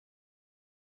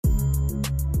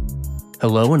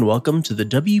Hello and welcome to the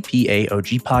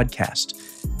WPAOG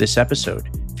podcast. This episode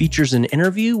features an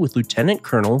interview with Lieutenant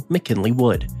Colonel McKinley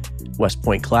Wood, West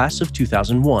Point class of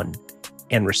 2001,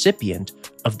 and recipient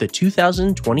of the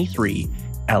 2023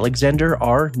 Alexander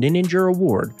R. Nininger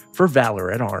Award for Valor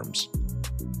at Arms.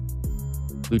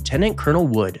 Lieutenant Colonel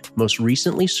Wood most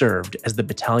recently served as the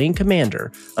Battalion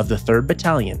Commander of the 3rd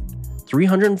Battalion,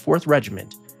 304th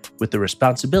Regiment, with the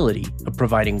responsibility of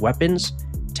providing weapons,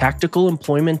 tactical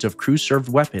employment of crew-served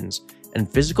weapons,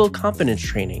 and physical competence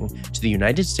training to the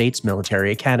United States Military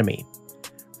Academy.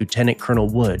 Lieutenant Colonel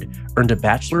Wood earned a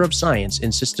Bachelor of Science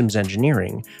in Systems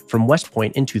Engineering from West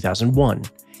Point in 2001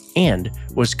 and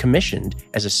was commissioned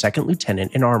as a second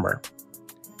lieutenant in armor.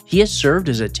 He has served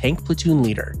as a Tank Platoon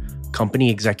Leader, Company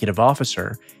Executive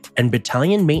Officer, and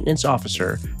Battalion Maintenance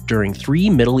Officer during 3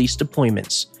 Middle East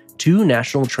deployments, 2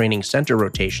 National Training Center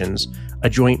rotations, a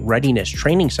Joint Readiness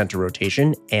Training Center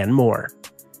rotation, and more.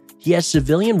 He has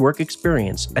civilian work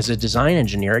experience as a design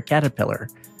engineer at Caterpillar,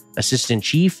 assistant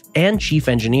chief and chief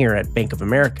engineer at Bank of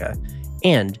America,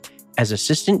 and as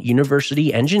assistant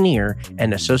university engineer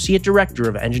and associate director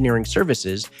of engineering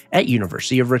services at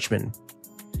University of Richmond.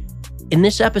 In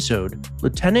this episode,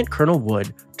 Lieutenant Colonel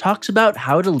Wood talks about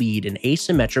how to lead in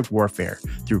asymmetric warfare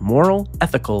through moral,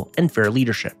 ethical, and fair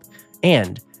leadership,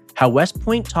 and how West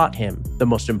Point taught him the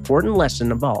most important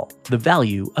lesson of all, the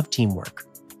value of teamwork.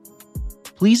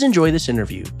 Please enjoy this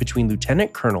interview between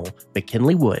Lieutenant Colonel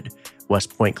McKinley Wood,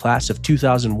 West Point class of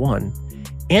 2001,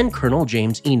 and Colonel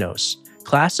James Enos,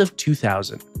 class of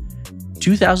 2000,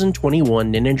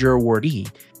 2021 Nininger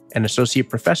Awardee, and Associate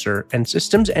Professor and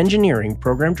Systems Engineering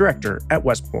Program Director at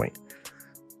West Point.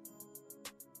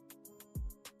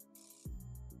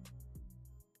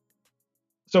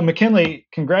 So McKinley,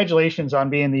 congratulations on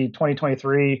being the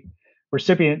 2023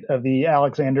 recipient of the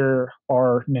Alexander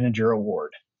R. Nininger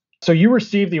Award. So you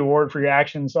received the award for your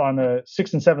actions on the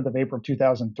 6th and 7th of April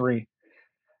 2003.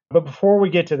 But before we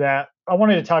get to that, I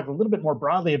wanted to talk a little bit more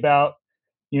broadly about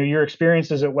your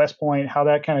experiences at West Point, how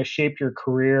that kind of shaped your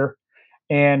career,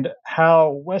 and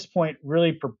how West Point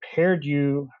really prepared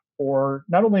you for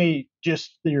not only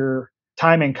just your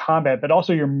time in combat, but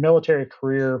also your military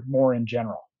career more in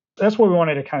general. That's what we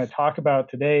wanted to kind of talk about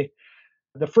today.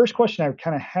 The first question I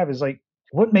kind of have is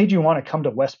what made you want to come to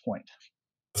West Point?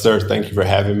 Sir, thank you for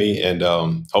having me. And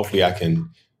hopefully I can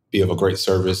be of a great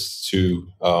service to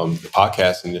the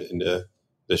podcast and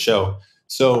the show.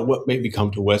 So what made me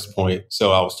come to West Point?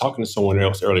 So I was talking to someone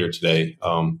else earlier today,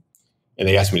 and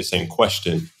they asked me the same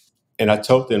question. And I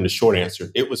told them the short answer,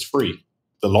 it was free.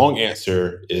 The long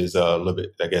answer is a little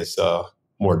bit,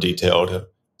 more detailed.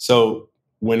 So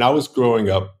when I was growing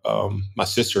up, my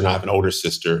sister and I have an older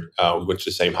sister. We went to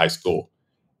the same high school.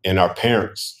 And our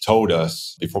parents told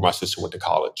us before my sister went to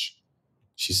college,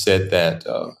 she said that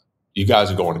you guys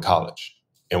are going to college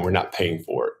and we're not paying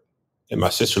for it. And my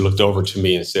sister looked over to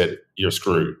me and said, you're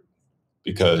screwed,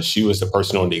 because she was the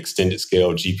person on the extended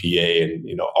scale GPA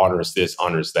and, honors this,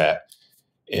 honors that.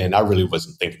 And I really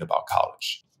wasn't thinking about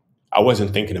college. I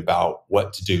wasn't thinking about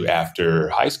what to do after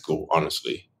high school,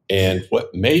 honestly. And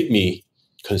what made me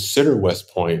consider West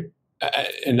Point,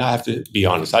 and I have to be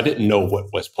honest, I didn't know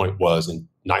what West Point was in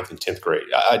 9th and 10th grade.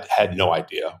 I had no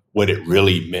idea what it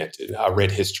really meant. And I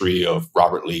read history of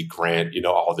Robert Lee, Grant,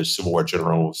 all the Civil War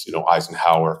generals,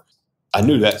 Eisenhower. I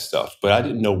knew that stuff, but I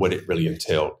didn't know what it really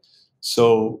entailed.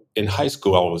 So in high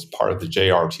school, I was part of the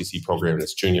JROTC program,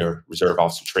 that's Junior Reserve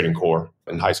Officer Training Corps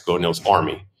in high school, and it was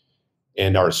Army.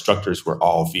 And our instructors were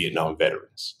all Vietnam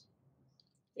veterans.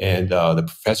 And the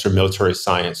professor of military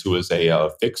science, who was a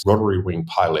fixed rotary wing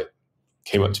pilot,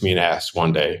 came up to me and asked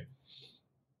one day,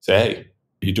 said, hey,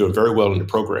 you're doing very well in the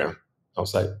program. I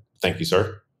was like, thank you,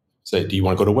 sir. I said, do you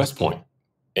want to go to West Point?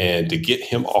 And to get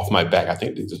hhim off my back, I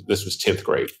think this was 10th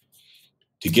grade,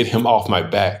 to get him off my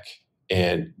back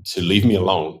and to leave me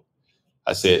alone,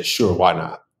 I said, sure, why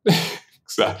not?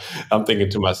 So I'm thinking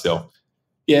to myself,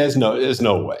 yeah, there's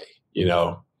no way,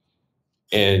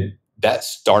 And that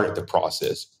started the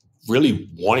process. Really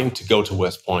wanting to go to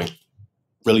West Point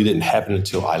really didn't happen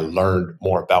until I learned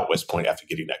more about West Point after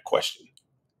getting that question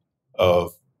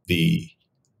of the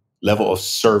level of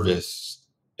service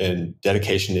and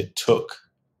dedication it took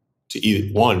to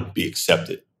either, one, be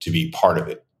accepted, to be part of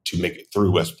it, to make it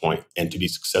through West Point, and to be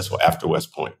successful after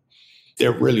West Point.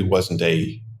 There really wasn't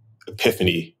a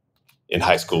epiphany in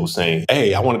high school saying,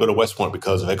 hey, I want to go to West Point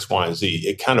because of X, Y, and Z.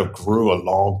 It kind of grew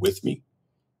along with me,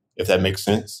 if that makes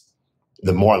sense.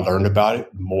 The more I learned about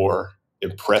it, the more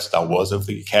impressed I was of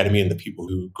the academy and the people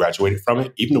who graduated from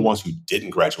it, even the ones who didn't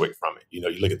graduate from it. You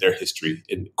look at their history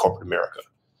in corporate America.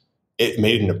 It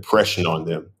made an impression on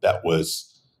them that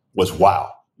was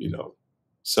wow,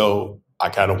 So I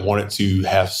kind of wanted to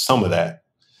have some of that.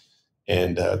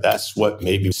 And that's what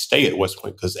made me stay at West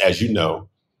Point. Because as you know,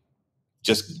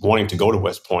 just wanting to go to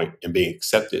West Point and being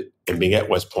accepted and being at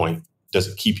West Point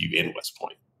doesn't keep you in West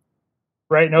Point.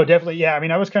 Right. No, definitely. Yeah. I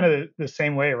mean, I was kind of the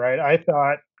same way, right? I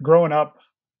thought growing up,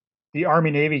 the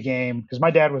Army Navy game, because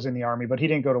my dad was in the Army, but he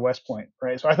didn't go to West Point,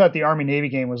 right? So I thought the Army Navy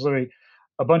game was literally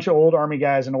a bunch of old Army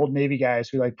guys and old Navy guys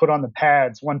who like put on the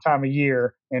pads one time a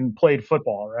year and played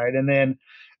football, right? And then,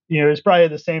 it was probably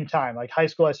at the same time, like high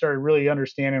school, I started really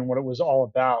understanding what it was all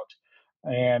about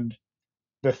and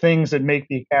the things that make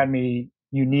the academy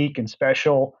unique and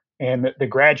special, and the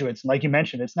graduates. And like you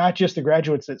mentioned, it's not just the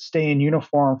graduates that stay in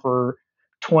uniform for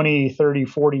 20, 30,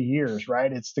 40 years,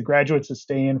 right? It's the graduates that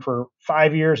stay in for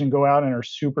 5 years and go out and are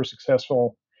super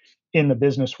successful in the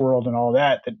business world and all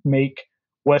that make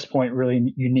West Point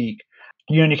really unique.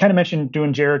 And you kind of mentioned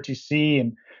doing JROTC,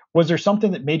 and was there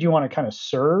something that made you want to kind of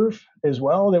serve as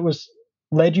well that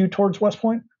led you towards West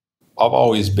Point? I've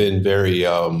always been very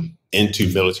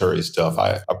into military stuff.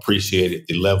 I appreciated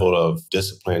the level of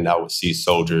discipline I would see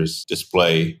soldiers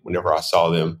display whenever I saw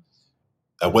them.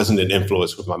 I wasn't an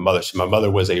influence with my mother. My mother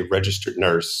was a registered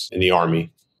nurse in the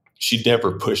Army. She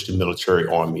never pushed the military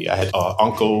on me. I had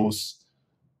uncles,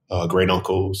 great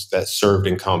uncles that served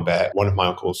in combat. One of my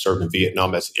uncles served in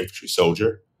Vietnam as an infantry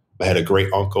soldier. I had a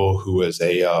great uncle who was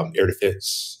a air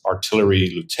defense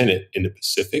artillery lieutenant in the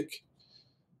Pacific,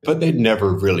 but they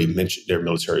never really mentioned their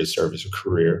military service or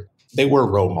career. They were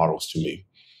role models to me.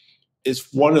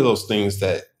 It's one of those things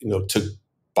that, took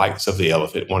bites of the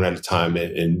elephant one at a time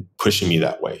and pushing me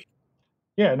that way.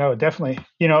 Yeah, no, definitely.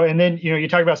 And then, you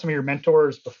talk about some of your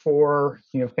mentors before,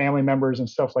 family members and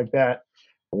stuff like that.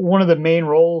 One of the main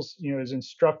roles, as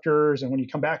instructors, and when you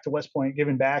come back to West Point,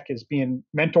 giving back, is being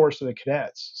mentors to the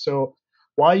cadets. So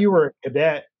while you were a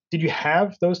cadet, did you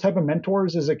have those type of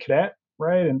mentors as a cadet,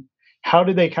 right? And how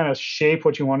did they kind of shape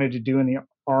what you wanted to do in the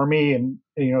Army and,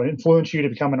 influence you to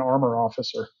become an armor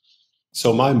officer?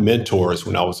 So my mentors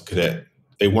when I was a cadet,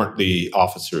 they weren't the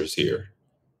officers here.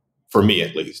 For me,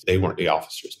 at least, they weren't the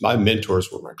officers. My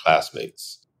mentors were my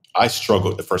classmates. I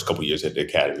struggled the first couple of years at the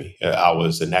academy. I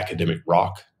was an academic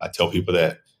rock. I tell people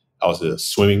that I was a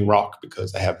swimming rock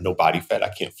because I have no body fat. I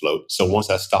can't float. So once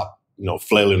I stopped,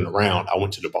 flailing around, I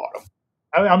went to the bottom.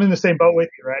 I'm in the same boat with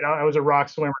you, right? I was a rock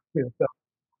swimmer too. So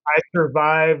I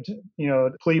survived,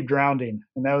 plebe drowning,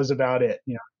 and that was about it.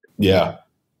 Yeah.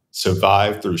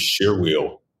 Survived through sheer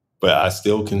will, but I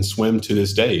still can swim to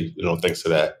this day, thanks to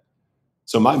that.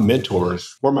 So my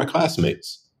mentors were my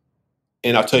classmates.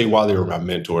 And I'll tell you why they were my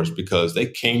mentors, because they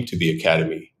came to the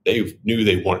academy. They knew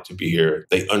they wanted to be here.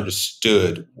 They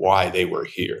understood why they were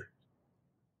here.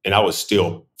 And I was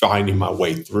still finding my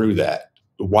way through that.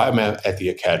 Why am I at the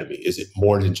academy? Is it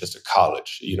more than just a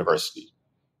college, a university?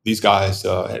 These guys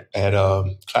had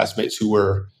classmates who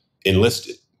were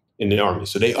enlisted in the Army.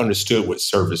 So they understood what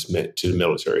service meant to the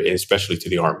military, and especially to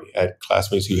the Army. I had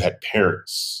classmates who had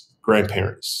parents,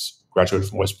 grandparents, graduated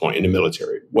from West Point in the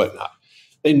military, whatnot.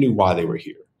 They knew why they were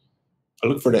here. I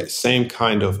look for that same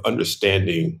kind of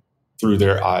understanding through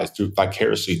their eyes,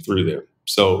 vicariously through them.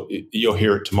 So you'll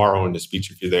hear it tomorrow in the speech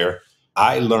if you're there.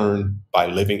 I learned by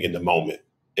living in the moment.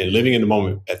 And living in the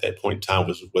moment at that point in time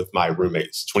was with my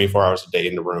roommates, 24 hours a day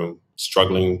in the room,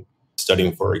 struggling,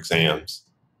 studying for exams.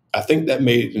 I think that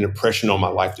made an impression on my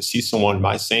life to see someone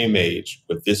my same age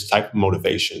with this type of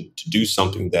motivation to do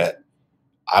something that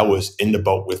I was in the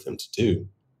boat with them to do.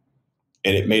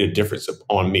 And it made a difference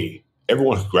on me.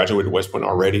 Everyone who graduated West Point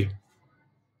already,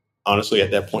 honestly,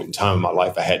 at that point in time in my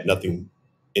life, I had nothing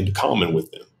in common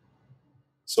with them.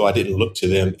 So I didn't look to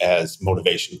them as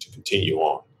motivation to continue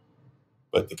on.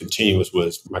 But the continuous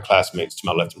was my classmates to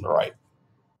my left and my right.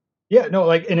 Yeah,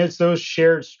 no, and it's those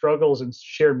shared struggles and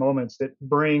shared moments that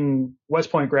bring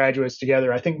West Point graduates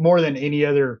together, I think, more than any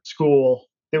other school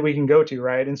that we can go to,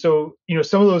 right? And so,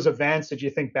 some of those events that you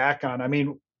think back on, I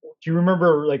mean, do you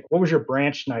remember, what was your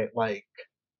branch night like?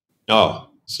 Oh,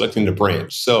 selecting the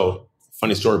branch. So,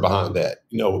 funny story behind that.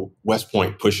 West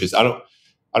Point pushes. I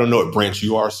don't know what branch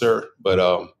you are, sir, but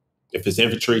if it's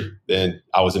infantry, then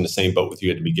I was in the same boat with you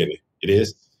at the beginning. It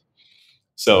is.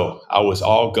 So I was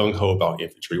all gung-ho about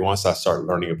infantry. Once I started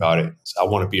learning about it, I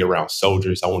want to be around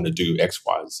soldiers. I want to do X,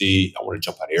 Y, and Z. I want to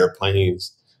jump out of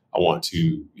airplanes. I want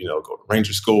to, go to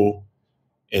Ranger school.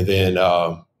 And then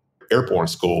airborne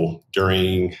school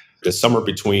during the summer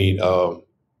between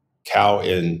Cal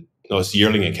and, it's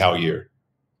yearling and Cal year.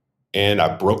 And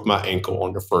I broke my ankle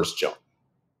on the first jump.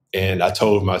 And I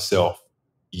told myself,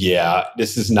 yeah,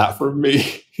 this is not for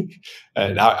me.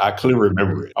 And I clearly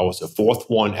remember it. I was the fourth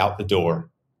one out the door,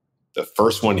 the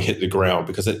first one to hit the ground,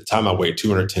 because at the time I weighed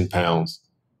 210 pounds.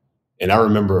 And I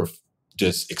remember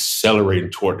just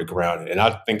accelerating toward the ground. And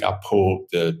I think I pulled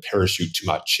the parachute to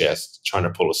my chest, trying to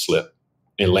pull a slip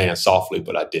and land softly,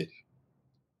 but I didn't.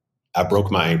 I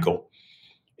broke my ankle,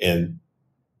 and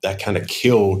that kind of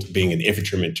killed being an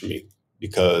infantryman to me,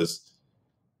 because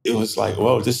it was like,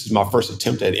 well, this is my first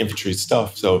attempt at infantry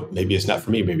stuff, so maybe it's not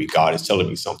for me. Maybe God is telling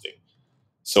me something.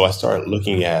 So I started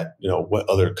looking at, what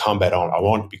other combat arms. I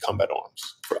wanted to be combat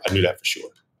arms. I knew that for sure.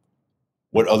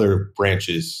 What other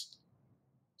branches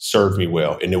served me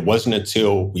well? And it wasn't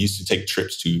until we used to take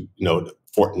trips to,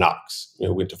 Fort Knox. We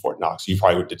went to Fort Knox. You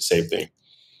probably did the same thing.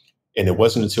 And it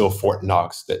wasn't until Fort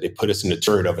Knox that they put us in the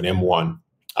turret of an M1.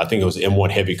 I think it was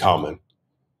M1 Heavy Common.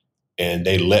 And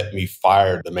they let me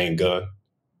fire the main gun.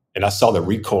 And I saw the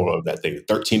recoil of that thing,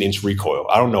 13-inch recoil.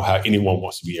 I don't know how anyone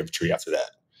wants to be infantry after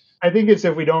that. I think it's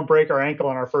if we don't break our ankle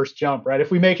on our first jump, right?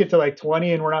 If we make it to like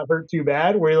 20 and we're not hurt too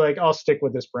bad, we're like, I'll stick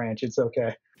with this branch. It's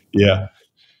okay. Yeah.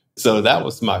 So that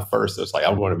was my first. It was like,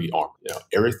 I want to be armed.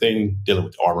 Everything dealing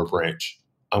with the armor branch,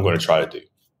 I'm going to try to do.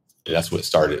 And that's what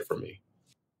started for me.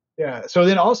 Yeah. So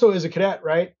then also as a cadet,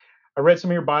 right? I read some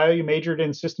of your bio. You majored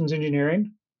in systems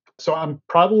engineering. So I'm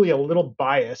probably a little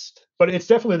biased, but it's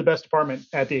definitely the best department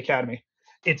at the academy.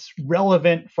 It's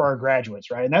relevant for our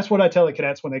graduates, right? And that's what I tell the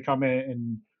cadets when they come in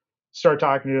and start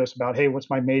talking to us about, hey, what's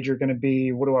my major going to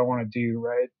be? What do I want to do,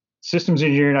 right? Systems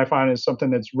engineering, I find, is something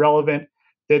that's relevant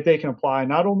that they can apply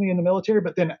not only in the military,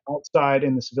 but then outside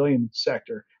in the civilian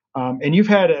sector. And you've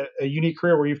had a unique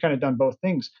career where you've kind of done both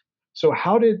things. So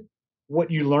how did what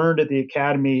you learned at the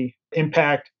academy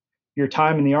impact your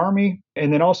time in the Army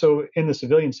and then also in the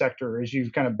civilian sector as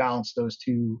you've kind of balanced those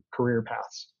two career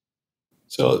paths?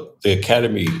 So the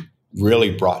academy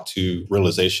really brought to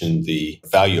realization the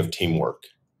value of teamwork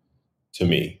to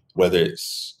me, whether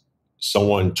it's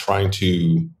someone trying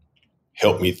to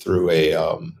help me through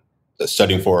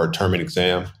studying for a term and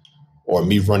exam, or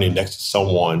me running next to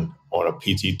someone on a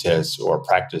PT test or a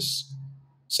practice,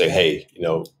 say, hey,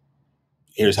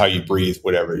 here's how you breathe,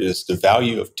 whatever. It's the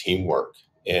value of teamwork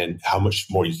and how much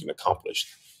more you can accomplish.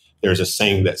 There's a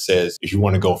saying that says, if you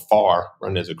want to go far,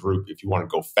 run as a group. If you want to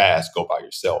go fast, go by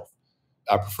yourself.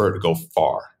 I prefer to go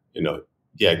far,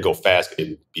 go fast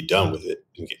and be done with it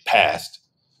and get past.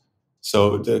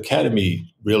 So the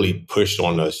academy really pushed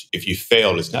on us. If you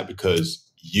failed, it's not because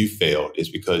you failed, it's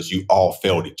because you all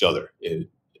failed each other. And,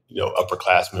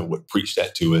 upperclassmen would preach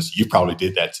that to us. You probably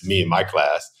did that to me in my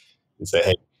class and say,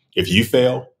 hey, if you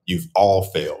fail, you've all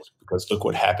failed, because look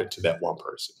what happened to that one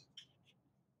person.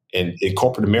 And in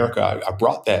corporate America, I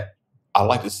brought that. I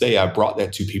like to say I brought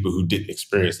that to people who didn't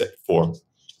experience that before.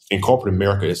 In corporate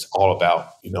America, it's all about,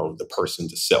 the person,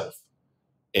 the self,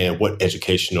 and what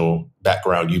educational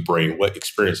background you bring, what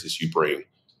experiences you bring.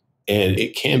 And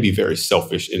it can be very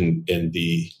selfish in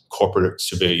the corporate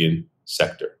civilian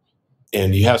sector.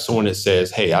 And you have someone that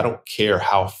says, hey, I don't care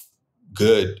how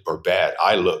good or bad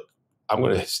I look. I'm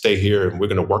going to stay here and we're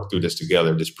going to work through this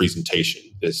together, this presentation,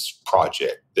 this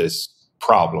project, this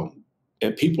problem.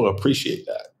 And people appreciate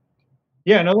that.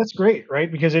 Yeah, no, that's great, right?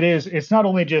 Because it's not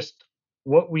only just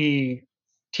what we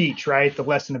teach, right? The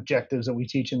lesson objectives that we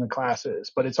teach in the classes,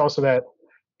 but it's also that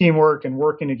teamwork and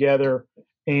working together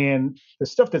and the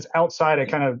stuff that's outside of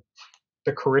kind of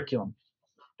the curriculum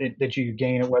that you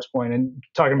gain at West Point. And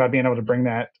talking about being able to bring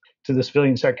that to the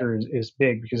civilian sector is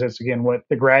big, because that's, again, what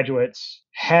the graduates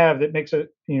have that makes it,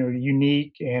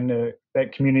 unique, and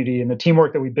that community and the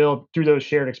teamwork that we build through those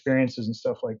shared experiences and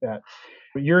stuff like that.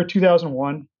 But you're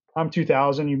 2001, I'm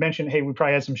 2000. You mentioned, hey, we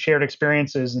probably had some shared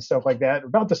experiences and stuff like that,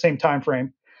 about the same time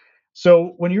frame.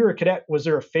 So when you were a cadet, was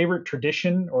there a favorite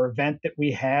tradition or event that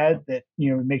we had that,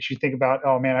 makes you think about,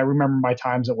 oh man, I remember my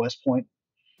times at West Point?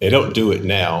 They don't do it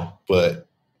now, but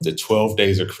the 12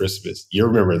 days of Christmas, you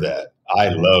remember that. I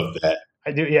love that.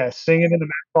 I do, yeah. Singing in the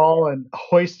mess hall and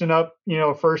hoisting up,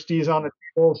 firsties on the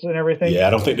tables and everything. Yeah,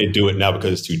 I don't think they do it now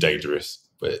because it's too dangerous.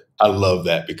 But I love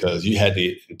that, because you had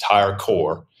the entire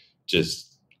Corps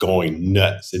just going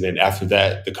nuts. And then after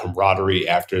that, the camaraderie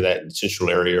after that in the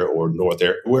central area or north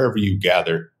area, wherever you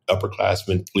gathered,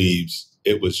 upperclassmen, plebes,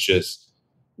 it was just,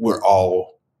 we're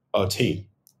all a team.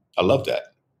 I love that.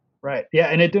 Right. Yeah.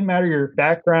 And it didn't matter your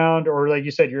background or, like you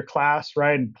said, your class,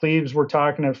 right? And plebes were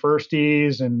talking to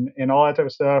firsties and all that type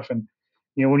of stuff. And,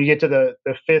 when you get to the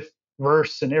fifth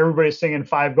verse and everybody's singing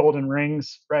Five Golden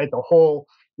Rings, right? The whole,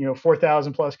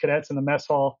 4,000 plus cadets in the mess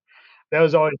hall. That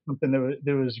was always something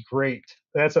that was great.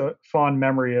 That's a fond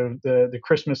memory of the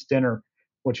Christmas dinner,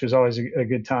 which was always a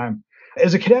good time.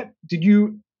 As a cadet, did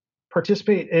you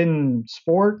participate in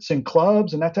sports and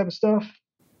clubs and that type of stuff?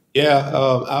 Yeah,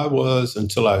 I was,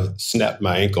 until I snapped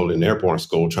my ankle in airborne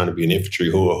school trying to be an infantry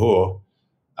hua hua.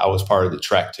 I was part of the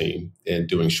track team and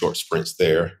doing short sprints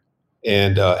there.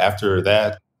 And after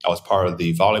that, I was part of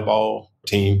the volleyball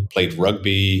team, played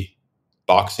rugby,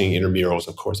 boxing, intramurals.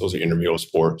 Of course, those are intramural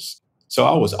sports. So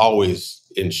I was always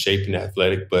in shape and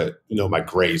athletic, but, my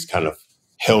grades kind of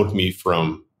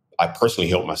I personally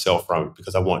held myself from,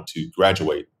 because I want to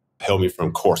graduate, held me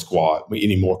from core squad,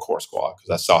 any more core squad, because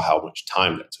I saw how much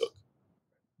time that took.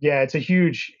 Yeah, it's a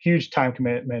huge, huge time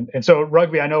commitment. And so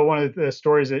rugby, I know one of the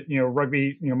stories that,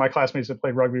 rugby, my classmates that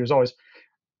played rugby was always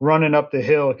running up the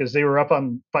hill because they were up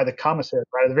by the commissary,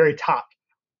 right at the very top.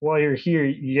 While you're here,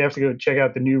 you have to go check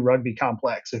out the new rugby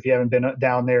complex if you haven't been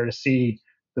down there to see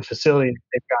the facility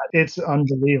they've got. It's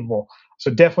unbelievable.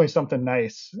 So definitely something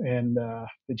nice and that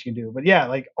you can do. But yeah,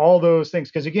 like all those things,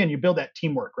 because again, you build that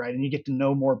teamwork, right? And you get to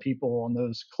know more people on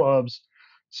those clubs,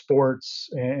 sports,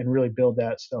 and really build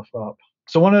that stuff up.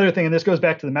 So one other thing, and this goes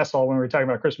back to the mess hall when we were talking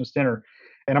about Christmas dinner,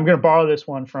 and I'm going to borrow this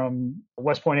one from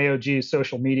West Point AOG's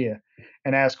social media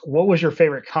and ask, what was your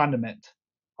favorite condiment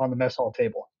on the mess hall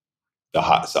table? The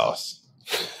hot sauce.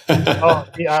 Oh,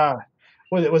 yeah.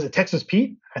 Was it Texas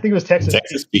Pete? I think it was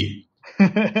Texas Pete.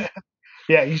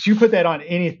 Yeah, you put that on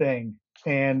anything,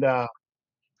 and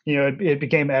it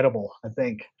became edible, I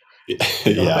think.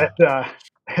 Yeah.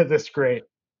 That's great.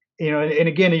 And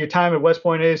again, in your time at West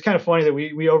Point, it's kind of funny that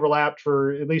we overlapped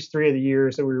for at least 3 of the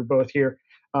years that we were both here.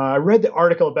 I read the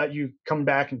article about you coming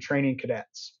back and training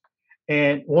cadets.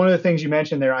 And one of the things you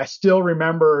mentioned there, I still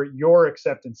remember your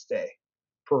acceptance day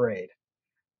parade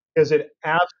because it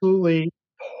absolutely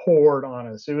poured on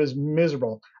us. It was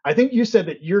miserable. I think you said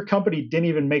that your company didn't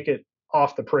even make it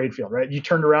off the parade field, right? You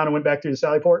turned around and went back through the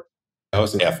Sally Port? I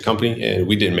was in F company and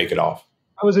we didn't make it off.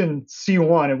 I was in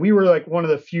C1 and we were like one of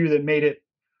the few that made it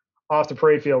off the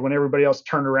parade field when everybody else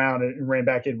turned around and ran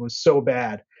back. It was so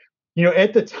bad.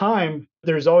 At the time,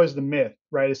 there's always the myth,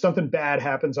 right? If something bad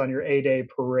happens on your A-Day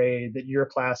parade, that your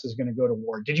class is going to go to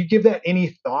war. Did you give that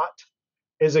any thought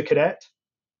as a cadet?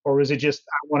 Or was it just,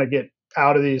 I want to get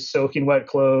out of these soaking wet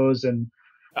clothes? And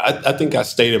I think I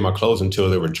stayed in my clothes until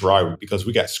they were dry because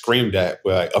we got screamed at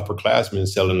by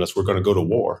upperclassmen telling us we're going to go to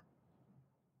war.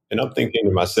 And I'm thinking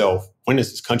to myself, when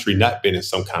has this country not been in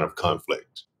some kind of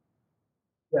conflict?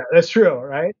 Yeah, that's true,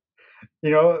 right?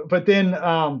 But then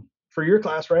for your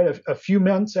class, right, a few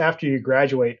months after you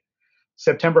graduate,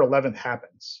 September 11th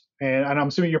happens. And I'm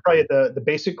assuming you're probably at the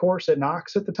basic course at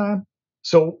Knox at the time.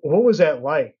 So what was that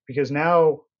like? Because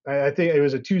now I think it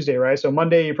was a Tuesday, right? So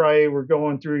Monday, you probably were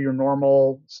going through your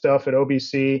normal stuff at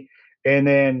OBC. And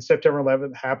then September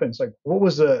 11th happens. Like, what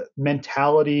was the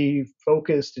mentality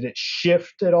focus? Did it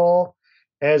shift at all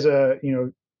as a,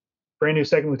 brand new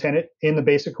second lieutenant in the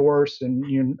basic course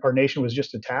and our nation was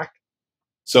just attacked?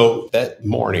 So that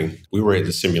morning, we were at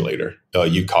the simulator,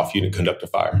 UCOF, Unit Conductor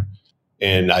Fire.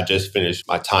 And I just finished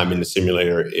my time in the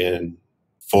simulator in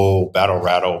full battle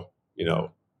rattle,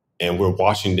 and we're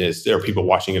watching this. There are people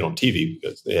watching it on TV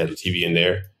because they had a TV in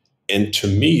there. And to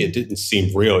me, it didn't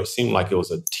seem real. It seemed like it was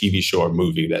a TV show or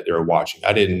movie that they were watching.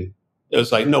 It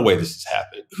was like, no way this has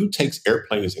happened. Who takes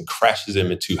airplanes and crashes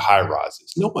them into high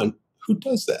rises? No one. Who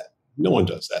does that? No one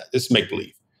does that. It's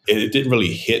make-believe. And it didn't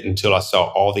really hit until I saw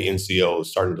all the NCOs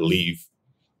starting to leave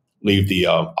the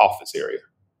office area.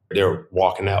 They were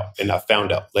walking out. And I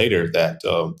found out later that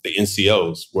the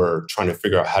NCOs were trying to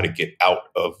figure out how to get out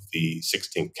of the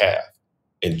 16th Cav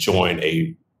and join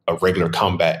a regular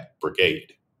combat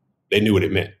brigade. They knew what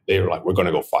it meant. They were like, we're going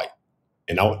to go fight.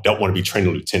 And I don't want to be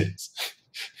training lieutenants.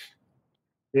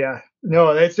 Yeah,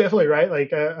 no, that's definitely right.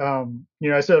 Like,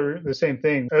 I said the same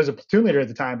thing. I was a platoon leader at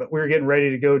the time, but we were getting ready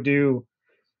to go do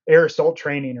air assault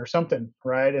training or something,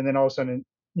 right? And then all of a sudden,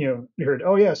 you heard,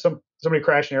 oh yeah, somebody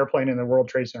crashed an airplane in the World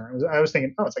Trade Center. I was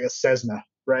thinking, oh, it's like a Cessna,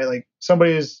 right? Like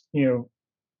somebody's,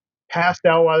 passed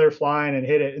out while they're flying and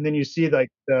hit it. And then you see like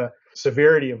the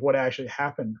severity of what actually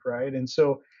happened, right? And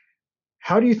so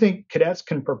how do you think cadets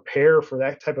can prepare for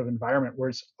that type of environment where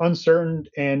it's uncertain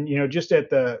and, just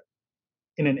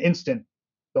in an instant,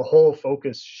 the whole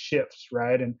focus shifts,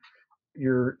 right? And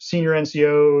your senior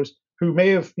NCOs who may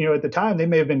have, at the time, they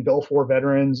may have been Gulf War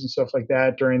veterans and stuff like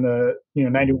that during the,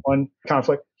 91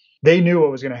 conflict. They knew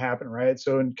what was going to happen, right?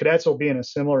 So, and cadets will be in a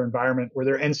similar environment where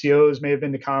their NCOs may have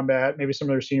been to combat, maybe some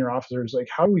of their senior officers. Like,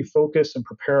 how do we focus and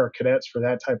prepare our cadets for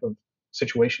that type of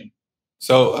situation?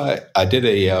 So I did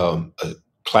a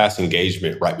class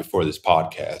engagement right before this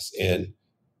podcast, and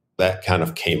that kind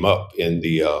of came up in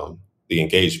the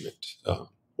engagement.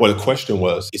 The question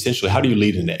was essentially, how do you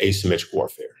lead in the asymmetric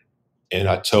warfare? And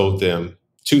I told them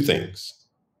 2 things.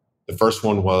 The first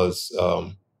one was,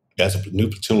 as a new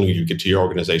platoon leader, you get to your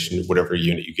organization, whatever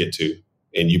unit you get to,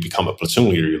 and you become a platoon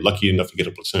leader. You're lucky enough to get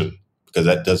a platoon. because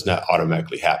that does not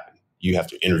automatically happen. You have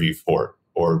to interview for it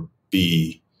or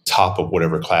be top of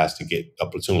whatever class to get a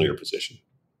platoon leader position.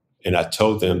 And I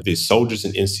told them the soldiers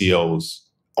and NCOs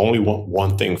only want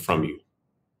one thing from you.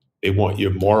 They want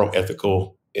your moral,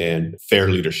 ethical, and fair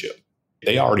leadership.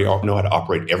 They already know how to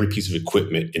operate every piece of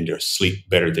equipment in their sleep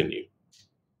better than you.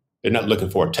 They're not looking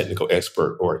for a technical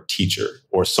expert or a teacher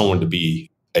or someone to be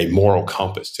a moral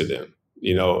compass to them,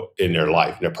 in their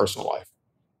life, in their personal life.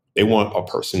 They want a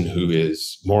person who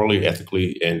is morally,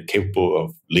 ethically, and capable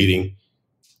of leading.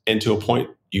 And to a point,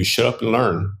 you shut up and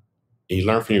learn. And you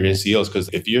learn from your NCOs, because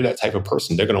if you're that type of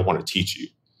person, they're going to want to teach you.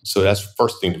 So that's the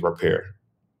first thing to prepare.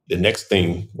 The next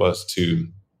thing was to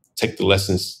take the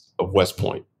lessons of West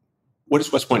Point. What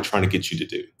is West Point trying to get you to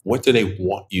do? What do they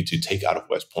want you to take out of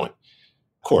West Point?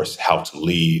 Of course, how to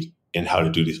lead and how to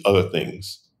do these other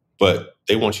things. But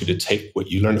they want you to take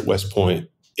what you learned at West Point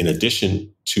in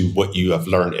addition to what you have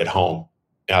learned at home.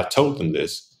 And I told them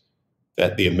this,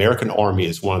 that the American Army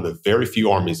is one of the very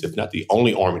few armies, if not the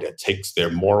only army, that takes their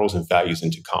morals and values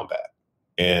into combat.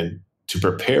 And to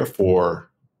prepare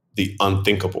for the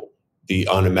unthinkable, the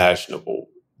unimaginable,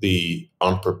 the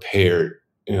unprepared,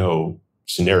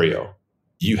 scenario,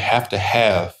 you have to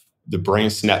have the brain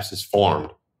synapses formed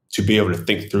to be able to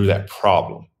think through that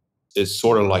problem. It's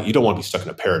sort of like you don't want to be stuck in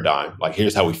a paradigm. Like,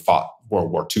 here's how we fought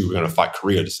World War II. We're going to fight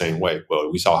Korea the same way.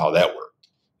 Well, we saw how that worked.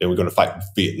 Then we're going to fight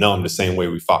Vietnam the same way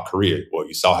we fought Korea. Well,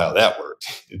 you saw how that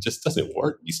worked. It just doesn't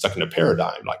work. You're stuck in a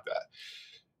paradigm like that.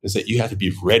 It's that you have to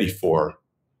be ready for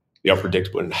the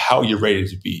unpredictable and how you're ready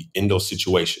to be in those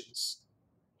situations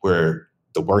where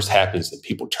the worst happens and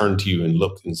people turn to you and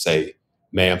look and say,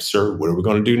 ma'am, sir, what are we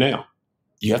going to do now?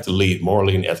 You have to lead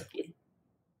morally and ethically,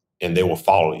 and they will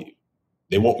follow you.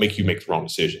 They won't make you make the wrong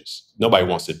decisions. Nobody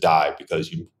wants to die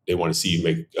because they want to see you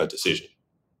make a decision.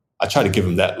 I try to give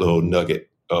them that little nugget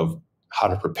of how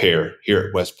to prepare here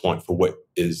at West Point for what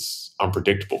is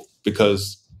unpredictable,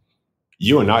 because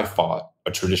you and I fought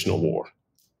a traditional war.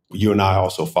 You and I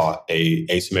also fought a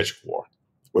asymmetric war.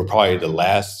 We're probably the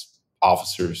last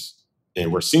officers,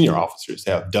 and we're senior officers,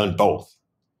 that have done both.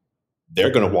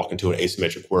 They're going to walk into an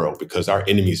asymmetric world because our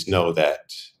enemies know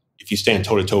that if you stand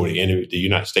toe-to-toe with the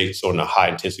United States or in a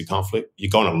high-intensity conflict,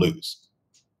 you're going to lose.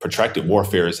 Protracted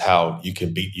warfare is how you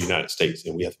can beat the United States,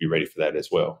 and we have to be ready for that as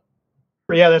well.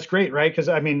 Yeah, that's great, right? Because,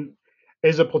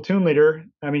 as a platoon leader,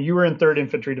 you were in 3rd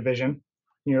Infantry Division,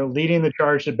 leading the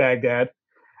charge to Baghdad.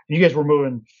 You guys were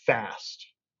moving fast,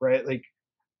 right? Like,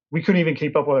 we couldn't even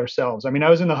keep up with ourselves. I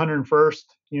was in the 101st,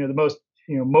 the most,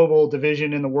 mobile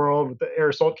division in the world with the air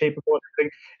assault capable and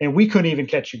everything, and we couldn't even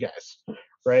catch you guys,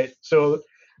 right? So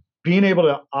being able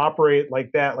to operate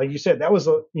like that, like you said, that was,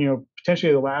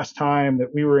 potentially the last time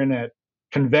that we were in that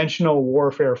conventional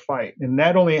warfare fight. And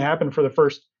that only happened for the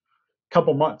first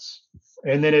couple months.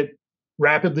 And then it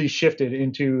rapidly shifted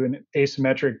into an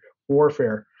asymmetric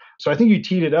warfare. So I think you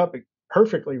teed it up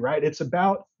perfectly, right? It's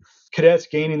about cadets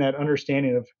gaining that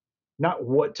understanding of not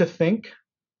what to think,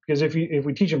 because if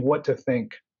we teach them what to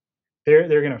think, they're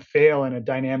going to fail in a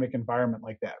dynamic environment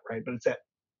like that, right? But it's that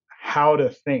how to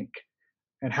think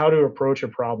and how to approach a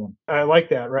problem. I like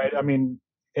that, right?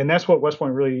 And that's what West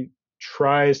Point really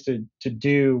tries to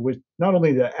do with not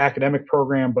only the academic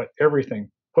program, but everything.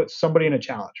 Put somebody in a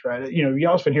challenge, right? You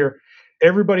often hear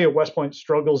everybody at West Point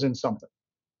struggles in something.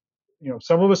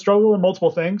 Some of us struggle in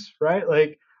multiple things, right?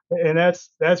 And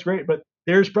that's great. But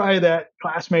there's probably that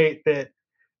classmate that,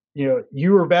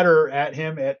 you were better at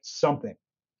him at something,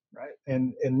 right?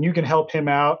 And you can help him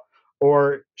out,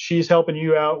 or she's helping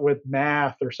you out with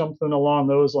math or something along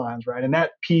those lines, right? And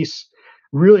that piece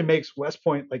really makes West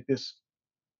Point like this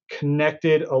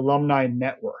connected alumni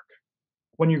network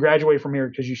when you graduate from here,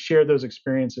 because you share those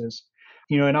experiences.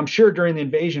 And I'm sure during the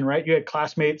invasion, right, you had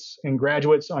classmates and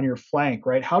graduates on your flank,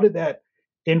 right? How did that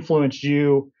influence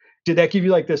you? Did that give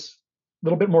you like this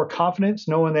little bit more confidence,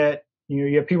 knowing that,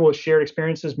 you have people with shared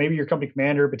experiences, maybe your company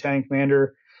commander, battalion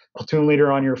commander, platoon leader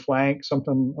on your flank,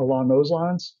 something along those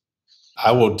lines?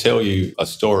 I will tell you a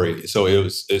story. So it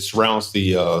surrounds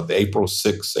the April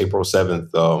 6th, April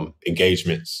 7th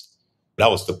engagements. That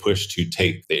was the push to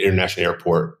take the international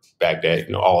airport,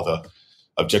 Baghdad, all the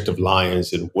objective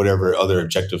lions and whatever other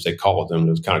objectives they called them.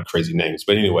 Those kind of crazy names.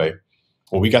 But anyway,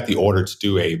 when we got the order to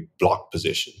do a block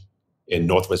position in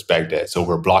northwest Baghdad, so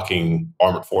we're blocking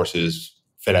armored forces,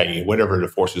 Fedayeen, whatever the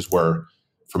forces were,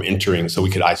 from entering, so we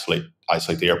could isolate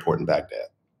the airport in Baghdad.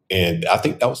 And I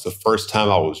think that was the first time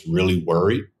I was really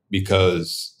worried,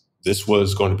 because this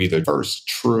was going to be the first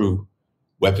true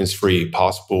weapons-free,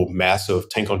 possible, massive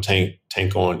tank-on-tank,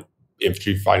 tank-on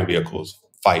infantry fighting vehicles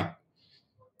fight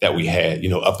that we had.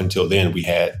 Up until then, we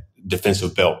had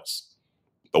defensive belts.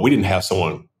 but we didn't have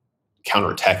someone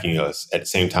counterattacking us at the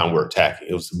same time we're attacking.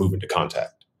 It was moving to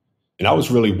contact. And I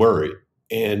was really worried.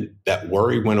 And that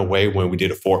worry went away when we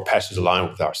did a forward passage line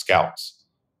with our scouts.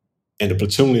 And the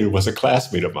platoon leader was a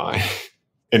classmate of mine.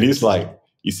 And he's like,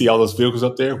 you see all those vehicles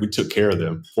up there? We took care of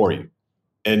them for you.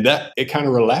 And that, it kind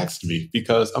of relaxed me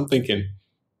because I'm thinking,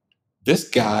 this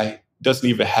guy doesn't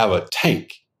even have a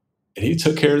tank. And he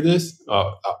took care of this?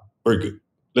 We're good.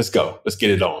 Let's go. Let's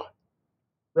get it on.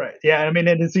 Right. Yeah. I mean,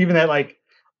 and it's even that like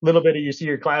little bit of you see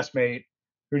your classmate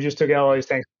who just took out all these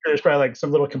tanks. There's probably like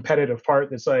some little competitive part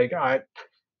that's like, I'm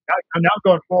now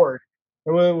going forward.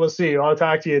 We'll see. I'll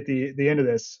talk to you at the end of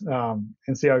this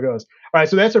and see how it goes. All right.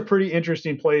 So that's a pretty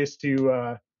interesting place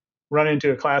to run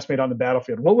into a classmate on the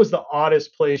battlefield. What was the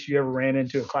oddest place you ever ran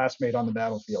into a classmate on the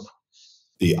battlefield?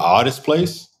 The oddest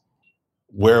place?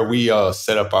 Where we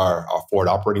set up our forward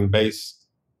operating base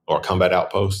or combat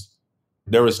outpost.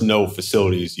 There was no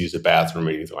facilities to use a bathroom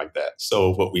or anything like that.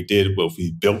 So what we did was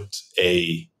we built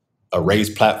a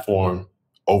raised platform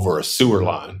over a sewer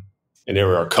line. And there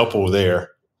were a couple there,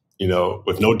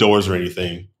 with no doors or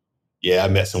anything. Yeah, I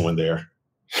met someone there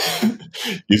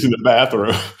using the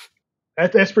bathroom.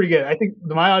 That's pretty good. I think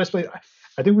my oddest place,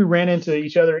 I think we ran into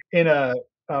each other in a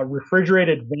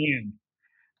refrigerated van.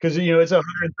 Because it's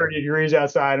 130 degrees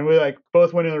outside, and we like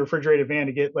both went in the refrigerated van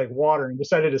to get like water, and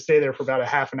decided to stay there for about a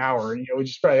half an hour. And we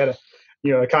just probably had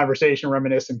a conversation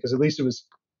reminiscent, because at least it was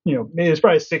maybe it was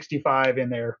probably 65 in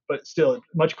there, but still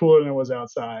much cooler than it was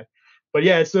outside. But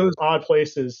yeah, it's those odd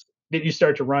places that you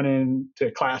start to run into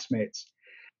classmates,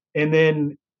 and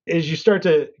then as you start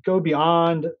to go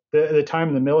beyond the time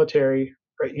in the military,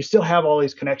 right, you still have all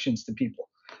these connections to people.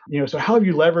 So how have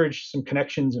you leveraged some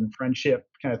connections and friendship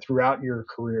kind of throughout your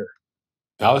career?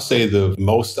 I would say the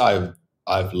most I've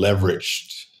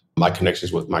leveraged my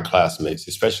connections with my classmates,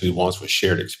 especially ones with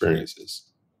shared experiences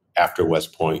after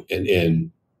West Point and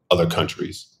in other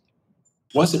countries,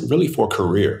 wasn't really for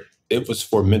career. It was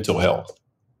for mental health.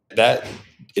 That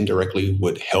indirectly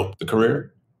would help the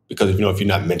career because if you're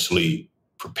not mentally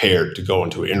prepared to go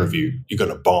into an interview, you're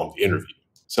going to bomb the interview.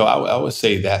 So I would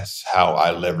say that's how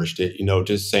I leveraged it,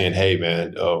 just saying, hey,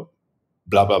 man,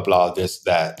 blah, blah, blah, this,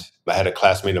 that. I had a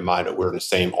classmate of mine that we're in the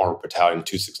same armor battalion,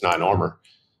 269 Armor.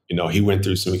 He went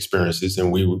through some experiences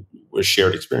and we were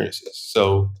shared experiences.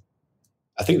 So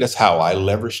I think that's how I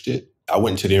leveraged it. I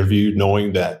went into the interview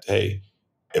knowing that, hey,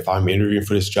 if I'm interviewing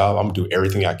for this job, I'm going to do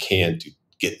everything I can to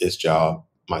get this job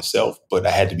myself. But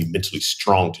I had to be mentally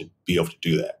strong to be able to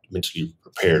do that, mentally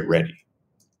prepared, ready.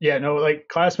 Yeah, no, like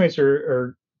classmates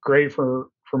are great for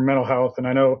mental health. And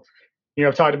I know,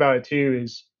 I've talked about it too,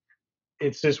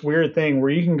 it's this weird thing where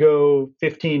you can go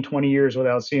 15, 20 years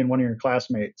without seeing one of your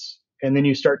classmates. And then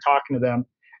you start talking to them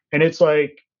and it's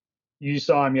like you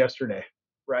saw him yesterday,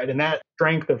 right? And that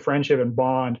strength of friendship and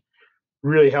bond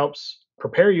really helps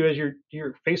prepare you as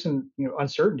you're facing,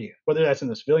 uncertainty, whether that's in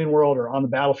the civilian world or on the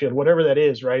battlefield, whatever that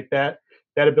is, right? That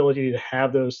ability to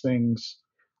have those things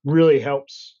really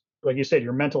helps, like you said,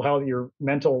 your mental health, your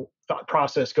mental thought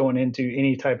process going into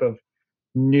any type of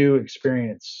new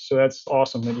experience. So that's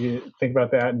awesome that you think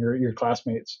about that and your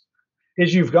classmates.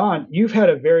 As you've had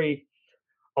a very,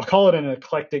 I'll call it an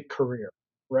eclectic career,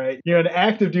 right? You're an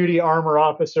active duty armor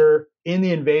officer in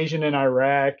the invasion in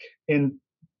Iraq, in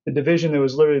the division that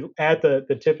was literally at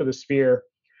the tip of the spear,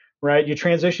 right? You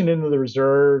transitioned into the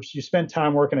reserves. You spent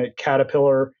time working at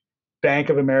Caterpillar, Bank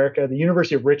of America, the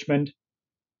University of Richmond.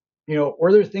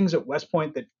 Were there things at West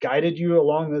Point that guided you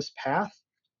along this path?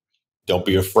 Don't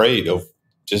be afraid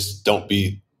just don't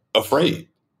be afraid.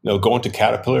 Going to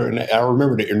Caterpillar, and I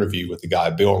remember the interview with the guy,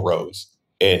 Bill Rose,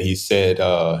 and he said,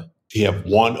 he have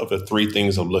one of the three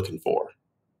things I'm looking for.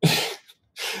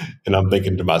 And I'm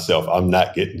thinking to myself, I'm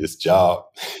not getting this job.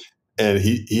 And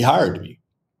he hired me.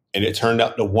 And it turned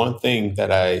out the one thing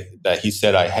that he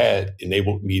said I had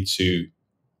enabled me to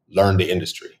learn the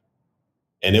industry.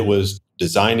 And it was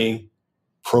designing,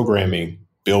 programming,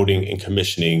 building, and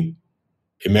commissioning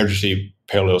emergency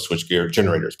parallel switchgear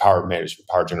generators, power management,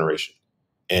 power generation.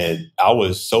 And I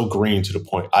was so green to the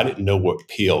point I didn't know what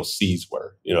PLCs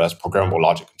were, that's programmable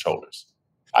logic controllers.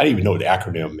 I didn't even know what the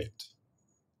acronym meant.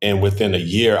 And within a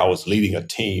year, I was leading a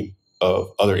team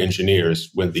of other engineers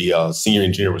when the senior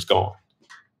engineer was gone.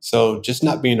 So just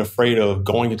not being afraid of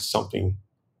going into something,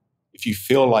 if you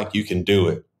feel like you can do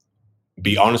it,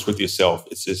 be honest with yourself.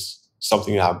 It's just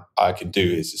something I can do.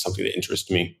 It's just something that interests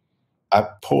me. I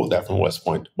pulled that from West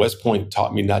Point. West Point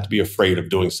taught me not to be afraid of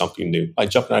doing something new, like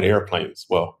jumping out of airplanes.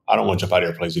 Well, I don't want to jump out of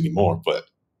airplanes anymore, but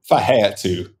if I had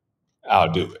to,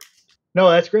 I'll do it. No,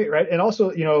 that's great, right? And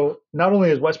also, not only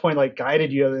has West Point like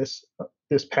guided you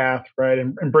this path, right,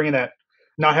 and bringing that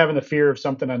not having the fear of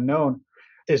something unknown.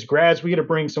 As grads, we get to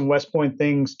bring some West Point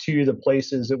things to the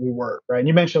places that we work, right? And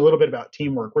you mentioned a little bit about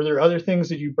teamwork. Were there other things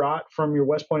that you brought from your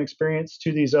West Point experience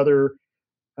to these other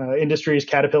industries,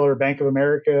 Caterpillar, Bank of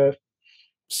America?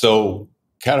 So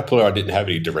Caterpillar, I didn't have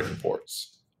any direct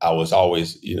reports. I was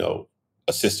always,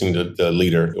 assisting the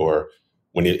leader, or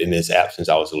when in his absence,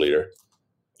 I was the leader.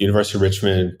 University of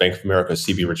Richmond, Bank of America,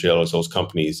 CB Richel's, those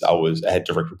companies, I had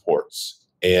direct reports.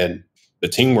 And the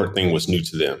teamwork thing was new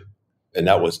to them. And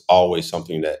that was always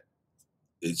something that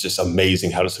it's just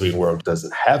amazing how the civilian world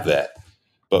doesn't have that.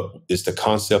 But it's the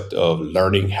concept of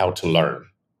learning how to learn.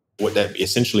 What that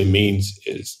essentially means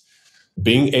is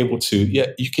being able to,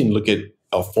 you can look at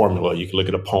a formula, you can look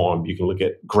at a poem, you can look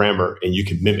at grammar, and you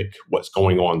can mimic what's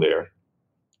going on there.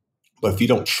 But if you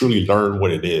don't truly learn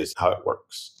what it is, how it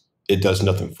works, it does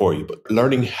nothing for you. But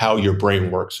learning how your brain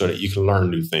works so that you can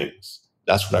learn new things,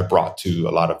 that's what I brought to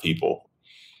a lot of people.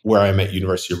 Where I'm at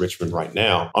University of Richmond right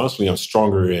now, honestly, I'm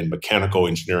stronger in mechanical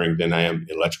engineering than I am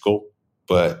electrical.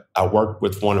 But I work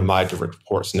with one of my direct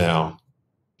reports now.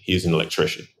 He's an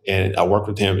electrician. And I work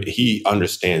with him. He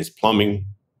understands plumbing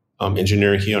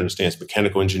engineering. He understands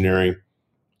mechanical engineering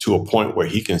to a point where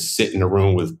he can sit in a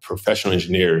room with professional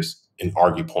engineers and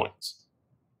argue points.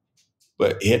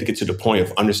 But he had to get to the point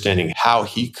of understanding how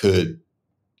he could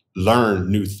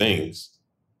learn new things,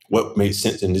 what made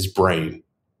sense in his brain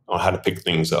on how to pick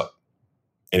things up.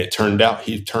 And it turned out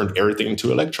he turned everything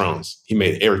into electrons. He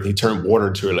made everything. He turned water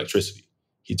into electricity.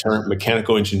 He turned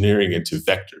mechanical engineering into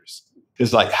vectors.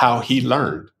 It's like how he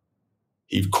learned.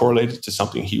 He correlated to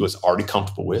something he was already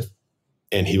comfortable with,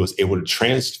 and he was able to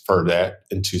transfer that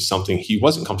into something he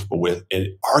wasn't comfortable with and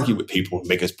argue with people,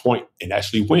 make his point, and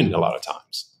actually win a lot of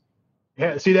times.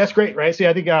 Yeah, see, that's great, right? See,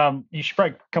 I think you should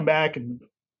probably come back and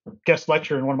guest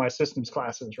lecture in one of my systems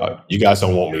classes, right? You guys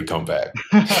don't want me to come back.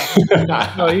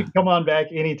 No, you can come on back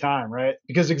anytime, right?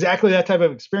 Because exactly that type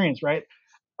of experience, right?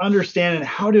 Understanding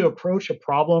how to approach a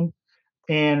problem,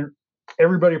 and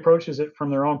everybody approaches it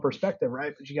from their own perspective,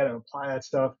 right? But you got to apply that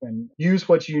stuff and use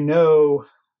what you know,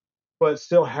 but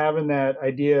still having that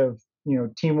idea of,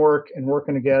 teamwork and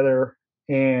working together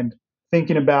and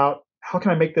thinking about how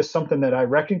can I make this something that I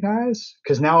recognize?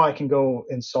 Because now I can go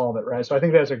and solve it, right? So I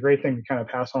think that's a great thing to kind of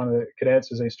pass on to the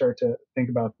cadets as they start to think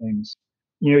about things.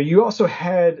 You also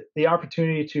had the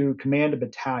opportunity to command a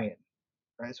battalion,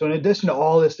 right? So in addition to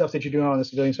all this stuff that you're doing on the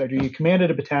civilian side, you commanded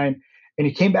a battalion and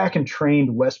you came back and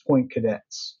trained West Point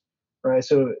cadets, right?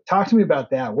 So talk to me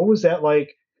about that. What was that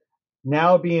like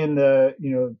now being the,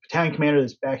 battalion commander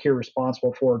that's back here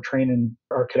responsible for training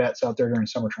our cadets out there during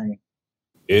summer training?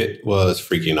 It was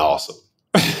freaking awesome.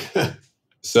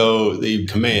 So the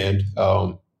command,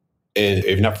 and if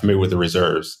you're not familiar with the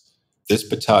reserves, this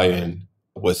battalion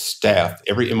was staffed.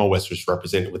 Every MOS was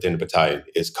represented within the battalion.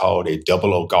 It's called a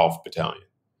 00 Golf Battalion.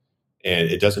 And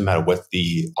it doesn't matter what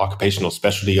the occupational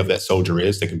specialty of that soldier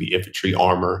is. They can be infantry,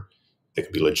 armor, they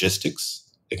can be logistics,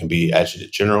 they can be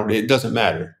adjutant general. It doesn't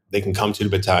matter. They can come to the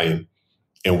battalion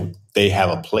and they have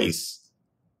a place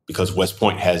because West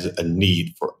Point has a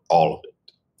need for all of it.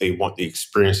 They want the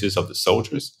experiences of the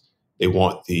soldiers. They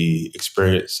want the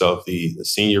experience of the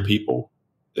senior people.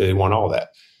 They want all that.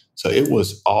 So it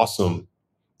was awesome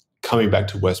coming back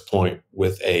to West Point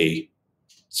with a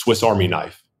Swiss Army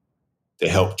knife to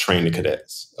help train the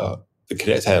cadets. The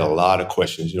cadets had a lot of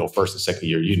questions, first and second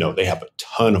year, they have a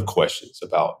ton of questions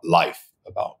about life,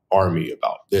 about Army,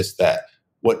 about this, that,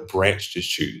 what branch to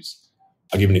choose.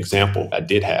 I'll give you an example. I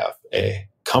did have a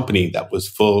company that was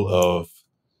full of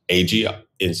AG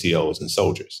NCOs and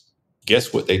soldiers.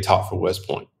 Guess what they taught for West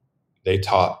Point? They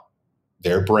taught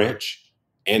their branch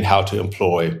and how to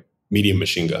employ medium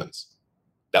machine guns.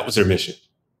 That was their mission.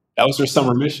 That was their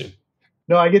summer mission.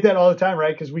 No, I get that all the time,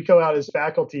 right? Because we go out as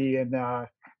faculty and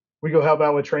we go help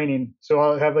out with training. So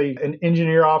I'll have an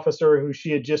engineer officer who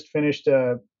she had just finished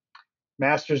a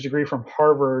master's degree from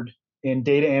Harvard in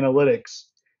data analytics.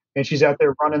 And she's out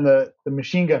there running the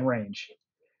machine gun range.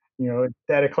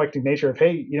 That eclectic nature of,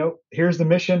 hey, here's the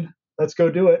mission, let's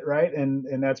go do it, right?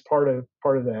 And that's part of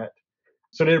that.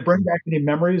 So did it bring back any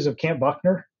memories of Camp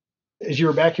Buckner as you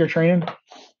were back here training?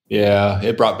 Yeah,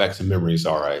 it brought back some memories.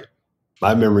 All right,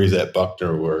 my memories at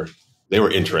Buckner were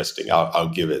interesting. I'll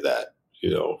give it that.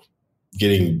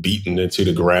 Getting beaten into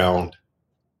the ground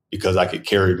because I could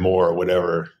carry more or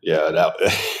whatever. Yeah,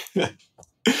 that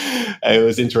it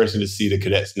was interesting to see the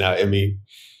cadets now. I mean,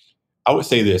 I would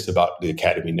say this about the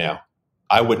academy now.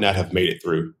 I would not have made it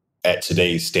through at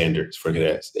today's standards for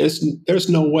cadets. There's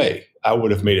no way I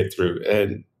would have made it through.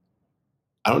 And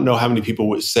I don't know how many people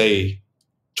would say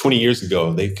 20 years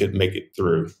ago they could make it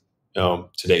through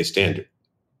today's standard.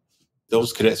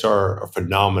 those cadets are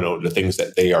phenomenal, the things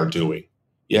that they are doing.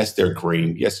 Yes, they're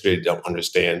green. Yes, they don't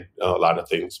understand a lot of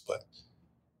things, but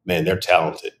man, they're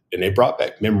talented. And they brought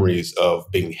back memories of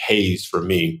being hazed for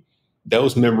me.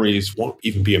 Those memories won't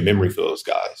even be a memory for those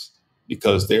guys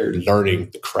because they're learning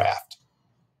the craft.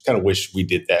 Kind of wish we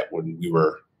did that when we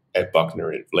were at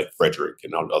Buckner and Lake Frederick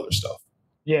and all the other stuff.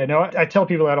 Yeah, no, I tell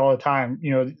people that all the time.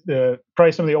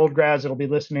 Probably some of the old grads that'll be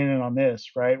listening in on this,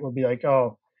 right, will be like,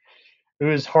 oh, it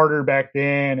was harder back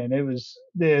then, and it was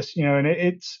this, and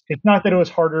it's not that it was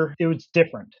harder, it was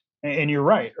different. And you're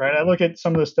right? I look at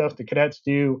some of the stuff the cadets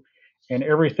do, and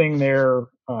everything they're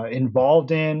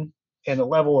involved in, and the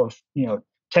level of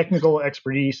technical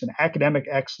expertise and academic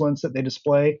excellence that they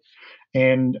display.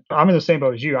 And I'm in the same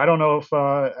boat as you. I don't know if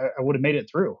I would have made it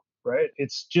through. Right?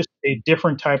 It's just a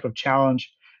different type of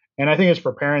challenge, and I think it's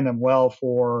preparing them well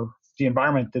for the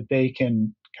environment that they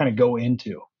can kind of go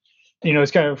into.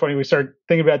 It's kind of funny. We start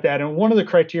thinking about that. And one of the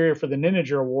criteria for the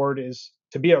Nininger Award is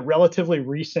to be a relatively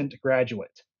recent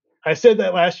graduate. I said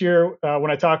that last year when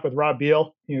I talked with Rob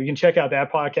Beal. You can check out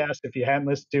that podcast if you hadn't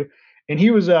listened to. And he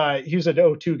was an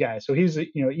O2 guy, so he's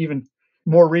even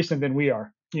more recent than we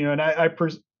are. And I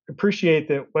appreciate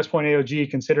that West Point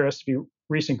AOG consider us to be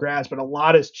recent grads, but a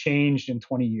lot has changed in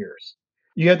 20 years.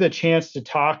 You had the chance to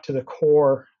talk to the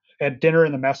Corps at dinner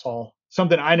in the mess hall,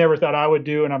 something I never thought I would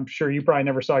do, and I'm sure you probably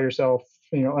never saw yourself,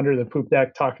 under the poop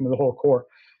deck talking to the whole Corps.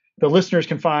 The listeners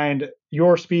can find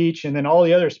your speech and then all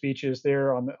the other speeches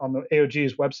there on the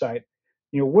AOG's website.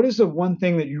 What is the one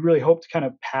thing that you really hope to kind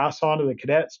of pass on to the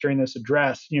cadets during this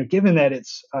address? Given that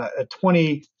it's a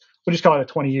 20, we'll just call it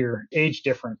a 20-year age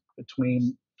difference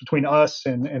between us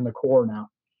and the Corps now.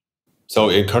 So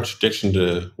in contradiction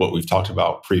to what we've talked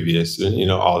about previous,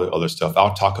 and all the other stuff,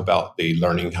 I'll talk about the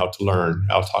learning how to learn.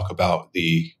 I'll talk about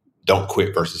the don't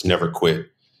quit versus never quit.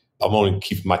 I'm only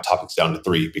keeping my topics down to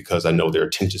 3 because I know their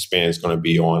attention span is going to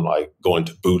be on like going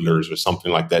to boodlers or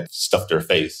something like that, stuff their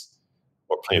face,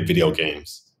 or playing video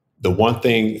games. The one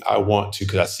thing I want to,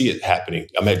 because I see it happening,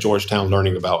 I'm at Georgetown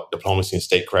learning about diplomacy and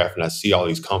statecraft, and I see all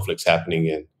these conflicts happening,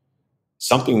 and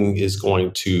something is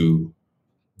going to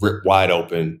rip wide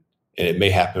open. And it may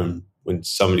happen when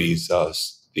some of these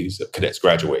cadets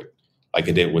graduate, like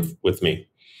it did with me.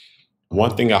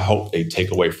 One thing I hope they take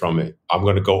away from it, I'm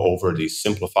going to go over the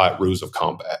simplified rules of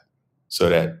combat so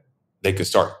that they can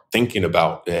start thinking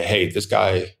about, hey, this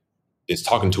guy is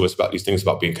talking to us about these things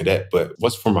about being cadet, but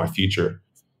what's for my future?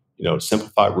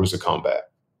 Simplified rules of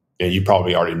combat. And you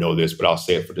probably already know this, but I'll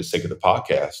say it for the sake of the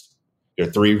podcast. There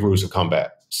are 3 rules of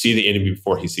combat. See the enemy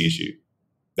before he sees you.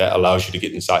 That allows you to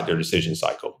get inside their decision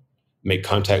cycle. Make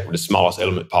contact with the smallest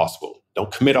element possible.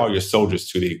 Don't commit all your soldiers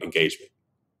to the engagement.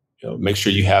 Make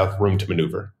sure you have room to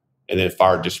maneuver, and then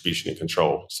fire distribution and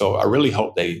control. So I really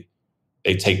hope they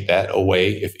take that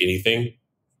away, if anything,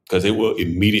 because it will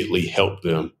immediately help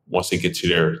them once they get to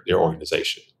their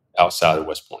organization outside of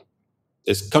West Point.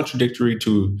 It's contradictory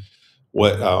to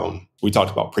what we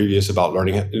talked about previous about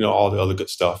learning, all the other good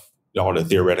stuff, all the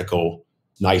theoretical,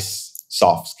 nice,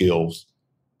 soft skills,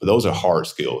 but those are hard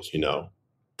skills,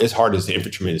 It's hard as the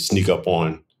infantryman to sneak up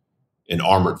on an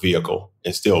armored vehicle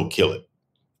and still kill it.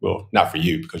 Well, not for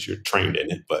you because you're trained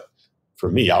in it, but for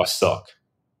me, I would suck.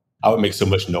 I would make so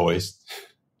much noise.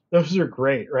 Those are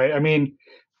great, right? I mean,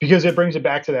 because it brings it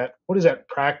back to that, what is that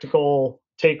practical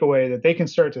takeaway that they can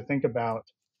start to think about?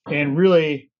 And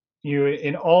really,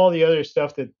 in all the other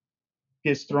stuff that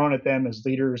gets thrown at them as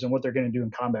leaders and what they're going to do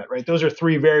in combat, right? Those are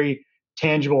 3 very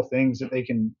tangible things that they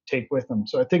can take with them.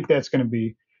 So I think that's going to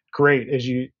be great as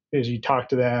you talk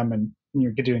to them and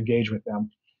you get to engage with them.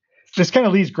 This kind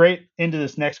of leads great into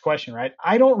this next question, right?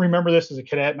 I don't remember this as a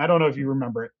cadet, and I don't know if you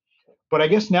remember it, but I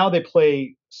guess now they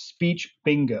play speech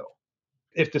bingo.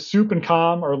 If the soup and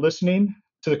comm are listening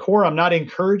to the Corps, I'm not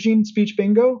encouraging speech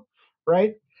bingo,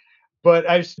 right? But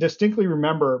I distinctly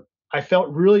remember I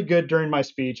felt really good during my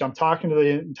speech. I'm talking to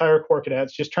the entire Corps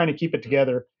cadets, just trying to keep it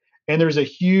together. And there's a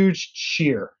huge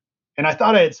cheer. And I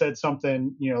thought I had said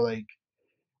something,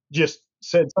 just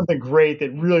said something great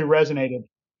that really resonated.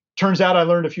 Turns out I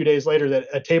learned a few days later that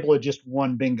a table had just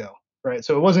won bingo, right?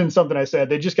 So it wasn't something I said.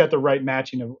 They just got the right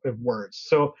matching of words.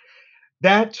 So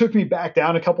that took me back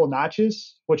down a couple of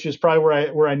notches, which is probably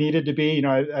where I needed to be.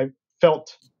 I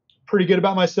felt pretty good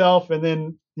about myself. And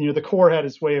then, the Corps had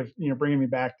its way of, bringing me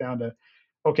back down to,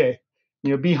 okay,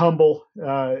 be humble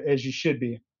as you should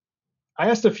be. I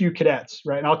asked a few cadets,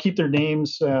 right, and I'll keep their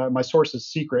names, my sources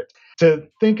secret, to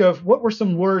think of what were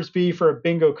some words be for a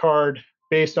bingo card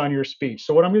based on your speech.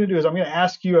 So what I'm going to do is I'm going to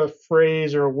ask you a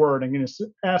phrase or a word. I'm going to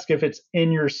ask if it's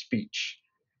in your speech.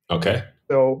 Okay.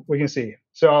 So we can see.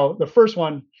 So the first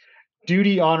one,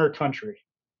 duty, honor, country.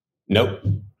 Nope.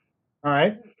 All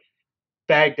right.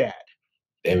 Baghdad.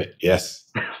 Damn it. Yes.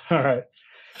 All right.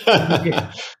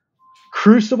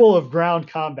 Crucible of ground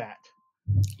combat.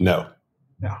 No.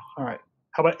 No. All right.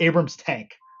 How about Abrams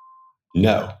tank?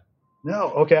 No.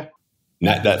 No. Okay.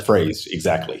 Not that phrase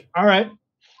exactly. All right.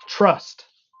 Trust.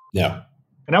 No.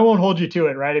 And I won't hold you to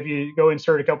it, right? If you go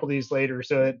insert a couple of these later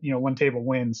so that, one table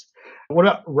wins. What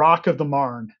about Rock of the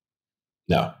Marne?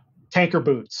 No. Tanker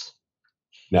boots.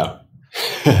 No.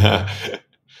 All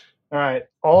right.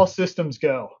 All systems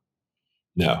go.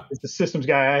 No. It's the systems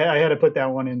guy. I had to put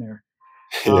that one in there.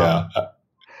 Yeah.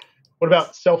 What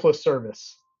about selfless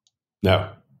service?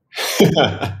 No.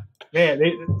 Man,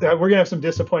 we're going to have some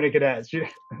disappointed cadets.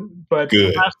 But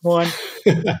Good. The last one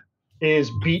is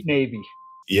beat Navy.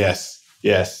 Yes.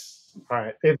 Yes. All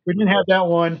right. If we didn't have that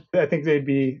one, I think they'd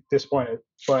be disappointed.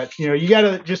 But, you got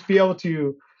to just be able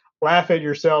to laugh at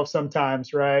yourself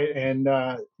sometimes, right? And,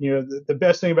 the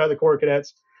best thing about the Corps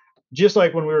cadets, just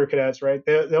like when we were cadets, right?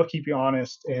 They'll keep you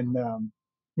honest and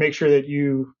make sure that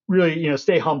you really,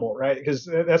 stay humble, right? Because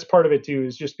that's part of it too,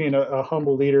 is just being a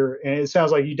humble leader. And it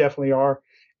sounds like you definitely are.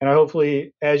 And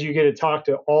hopefully, as you get to talk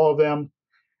to all of them,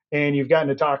 and you've gotten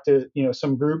to talk to,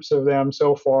 some groups of them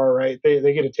so far, right?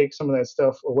 They get to take some of that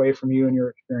stuff away from you and your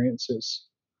experiences.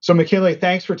 So McKinley,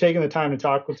 thanks for taking the time to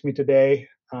talk with me today.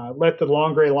 Let the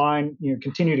Long Gray Line,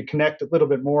 continue to connect a little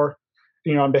bit more.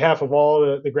 On behalf of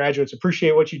all the graduates,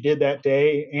 appreciate what you did that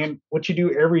day and what you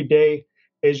do every day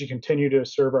as you continue to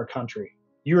serve our country.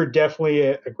 You are definitely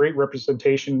a great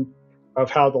representation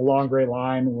of how the Long Gray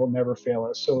Line will never fail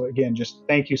us. So again, just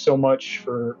thank you so much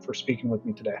for speaking with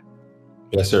me today.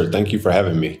 Yes, sir. Thank you for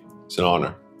having me. It's an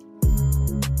honor.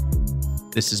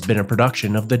 This has been a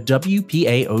production of the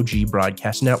WPAOG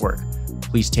Broadcast Network.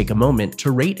 Please take a moment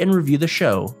to rate and review the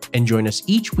show and join us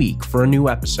each week for a new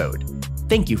episode.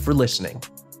 Thank you for listening.